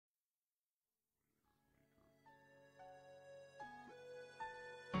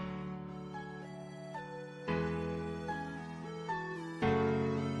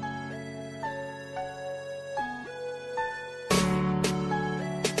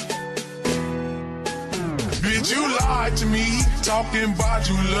Bitch, you lied to me, talking about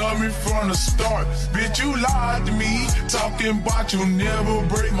you love me from the start. Bitch, you lied to me, talking about you never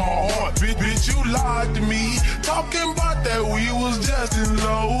break my heart. Bitch, you lied to me, talking about that we was just in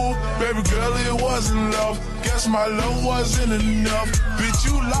love. Baby girl, it wasn't love, guess my love wasn't enough. Bitch,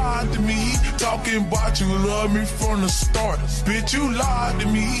 you lied to me, talking about you love me from the start. Bitch, you lied to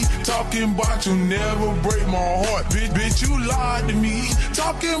me, talking about you never break my heart. Bitch, you lied to me,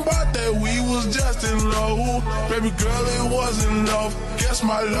 talking about that we was just in love. Baby girl, it wasn't love, guess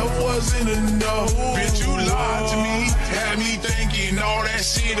my love wasn't enough. Bitch, you lied to me, had me thinking all that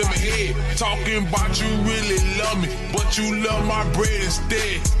shit in my head, talking about you really love me, but you love my bread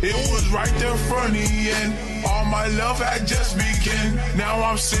instead. It was right there in front of the end, all my love had just begun. Now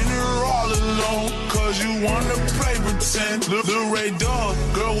I'm sitting here all alone, cause you wanna play pretend. Lil Rayy Dubb,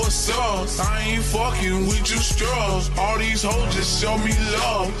 girl, what's up? I ain't fucking with you straws. All these hoes just show me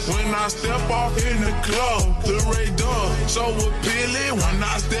love when I step off in the club. Lil Rayy Dubb, so appealing when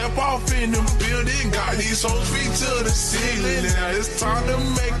I step off in the building. Got these hoes feet to the ceiling. Now it's time to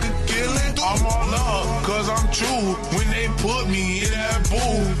make a killing. I'm all up, cause I'm true when they put me in that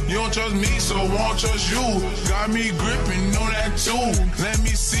booth. You don't trust me, so I won't trust you. Got me gripping on that too. Let me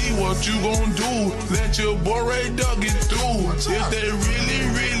see what you gon' do. Let your boy Rayy Dubb get through. If they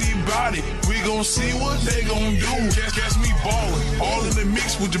really bout it, we gon' see what they gon' do. Catch me ballin', all in the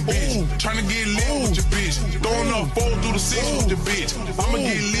mix with your bitch. Tryna get lit with your bitch. Throwing up 4 through the 6 with your bitch. I'ma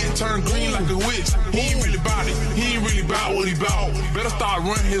get lit, turn green like a witch. He ain't really bout it, he ain't really bout what he bout. Better start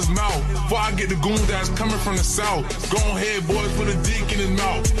running his mouth before I get the goons that's coming from the south. Go ahead, boys, put a dick in his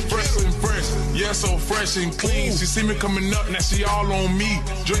mouth. Fresh and fresh, yeah, so fresh and clean. She see me coming up, now she all on me.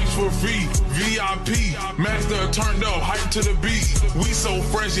 Drinks for free, VIP. Master turned up, hype to the beat. We so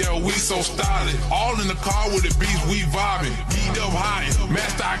fresh, yeah, we so stylish. All in the car with the beats, we vibing. Beat up high,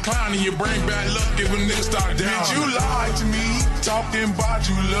 master I clown, and you bring bad luck if a nigga start down. Bitch, you lied to me, talking about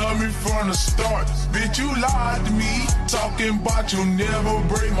you love me from the start. Bitch, you lied to me, talking about you never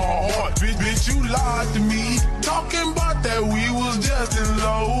break my heart. Bitch, you lied to me, talking about that we was just in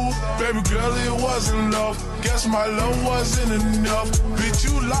love. Baby girl, it wasn't love, guess my love wasn't enough. Bitch,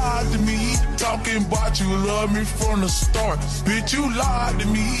 you lied to me, talking about you love me from the start. Bitch, you lied to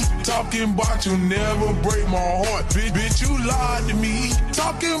me, talking about you never break my heart. Bitch, you lied to me,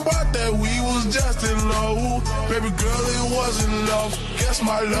 talking about that we was just in love. Baby girl, it wasn't love, guess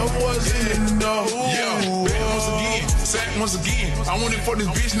my love wasn't enough. Yeah, back once again, sack once again. I want it for this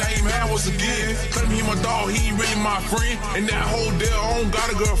bitch, now he mad once again. Claim he my dog, he ain't really my friend. And that whole deal, I don't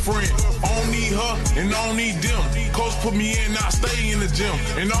got a girlfriend. I don't need her, and I don't need them. Coach put me in, I stay in the gym.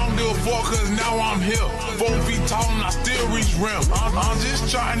 And I don't give a fuck, cause now I'm here. 4 feet tall and I still reach rim. I'm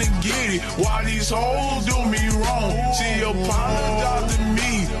just trying to get it, why these hoes do me wrong. She apologized to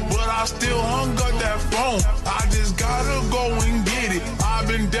me, but I still hung up that phone. I just gotta go and get it. I've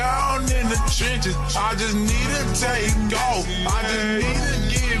been down in the trenches, I just need to take off. I just need to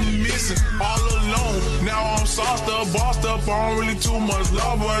get missing, all alone. Now I'm sauced up, bossed up, I don't really too much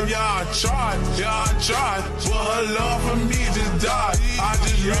love her. Yeah, I tried, but her love for me just died. I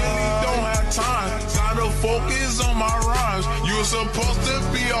just really don't have time, gotta focus on my rhymes. You're supposed to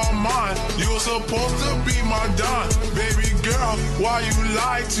be all mine, you're supposed to be my dime. Baby girl, why you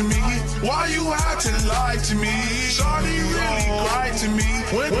lied to me? Why you had to lie to me? Shawty really cried to me,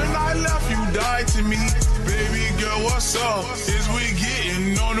 when I left you died to me. Baby girl, what's up? Is we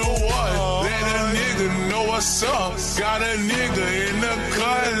getting on the what? Let a nigga know what's up. Got a nigga in the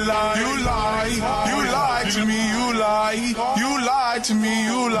cut line. You lied to me, you lied. You lied to me,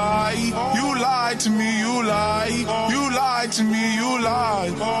 you lied. You lied to me, you lied. You lied to me, you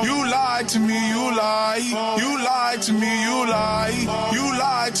lied. You lied to me, you lied. You lied to me, you lied. You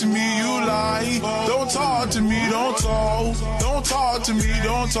lied to me, you lied. Don't talk to me, don't talk. Don't talk to me,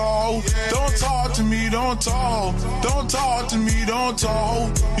 don't talk. Don't talk to me, don't talk. Don't talk to me, don't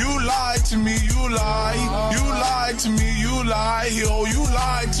talk. You lied to me, you lied. You lied to me, you lied. Oh, you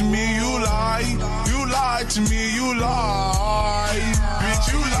lied to me, you lied. You lied to me, you lied.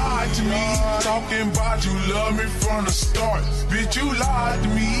 Bitch, you lied to me, talking about you love me from the start. Bitch, you lied to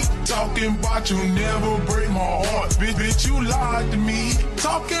me, talking about you never break my heart. Bitch, you lied to me,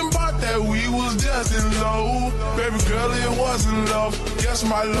 talking about that we was just in love. Baby girl, it wasn't love, guess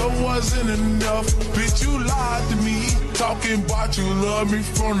my love wasn't enough. Bitch, you lied to me, talking about you love me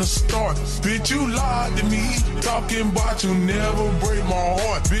from the start. Bitch, you lied to me, talking about you never break my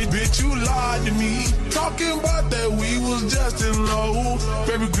heart. Bitch, you lied to me, talking about that we was just in love.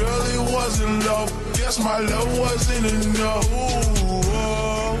 Baby girl, it wasn't love, guess my love wasn't enough.